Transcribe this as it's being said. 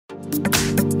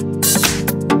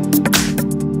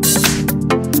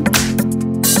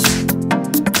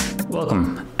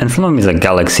Welcome. In front of me is a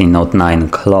Galaxy Note 9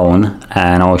 clone,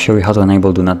 and I will show you how to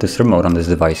enable Do Not Disturb mode on this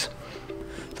device.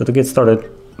 So to get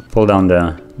started, pull down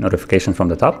the notification from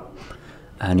the top,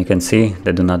 and you can see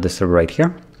the Do Not Disturb right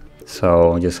here.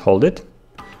 So just hold it,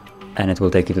 and it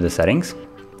will take you to the settings,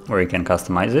 where you can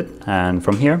customize it. And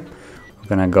from here, we're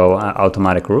gonna go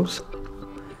automatic rules,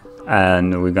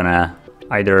 and we're gonna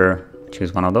either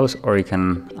choose one of those, or you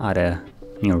can add a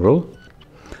new rule.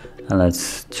 And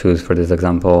let's choose, for this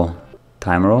example,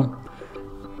 time rule,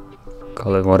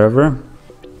 call it whatever.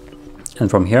 And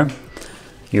from here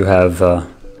you have the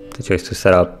choice to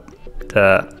set up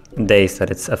the days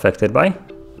that it's affected by,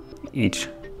 each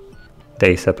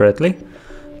day separately,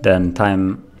 then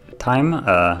time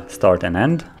start and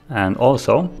end, and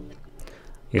also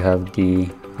you have the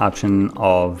option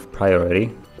of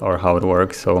priority, or how it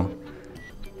works. So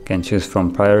you can choose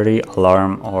from priority,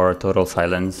 alarm, or total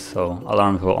silence. So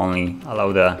alarms will only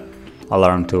allow the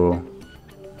alarm to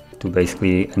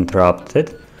basically interrupt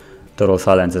it. Total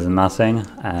silence is nothing,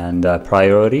 and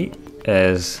priority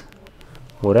is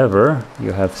whatever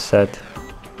you have set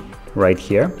right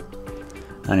here.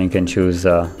 And you can choose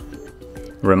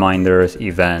reminders,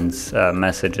 events,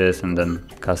 messages, and then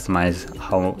customize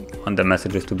how you want the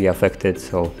messages to be affected.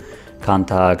 So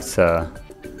contacts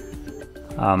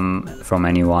from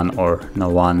anyone or no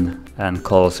one, and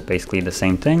calls basically the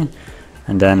same thing.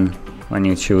 And then when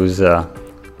you choose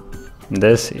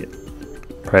this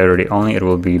priority only, it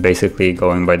will be basically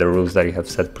going by the rules that you have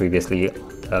set previously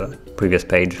on the previous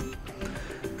page.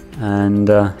 And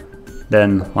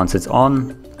then once it's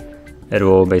on, it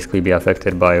will basically be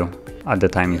affected by at the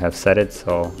time you have set it,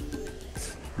 so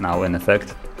it's now in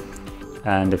effect.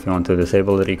 And if you want to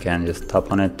disable it, you can just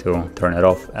tap on it to turn it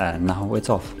off, and now it's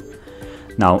off.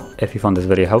 Now, if you found this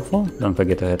video helpful, don't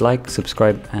forget to hit like,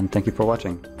 subscribe, and thank you for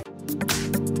watching.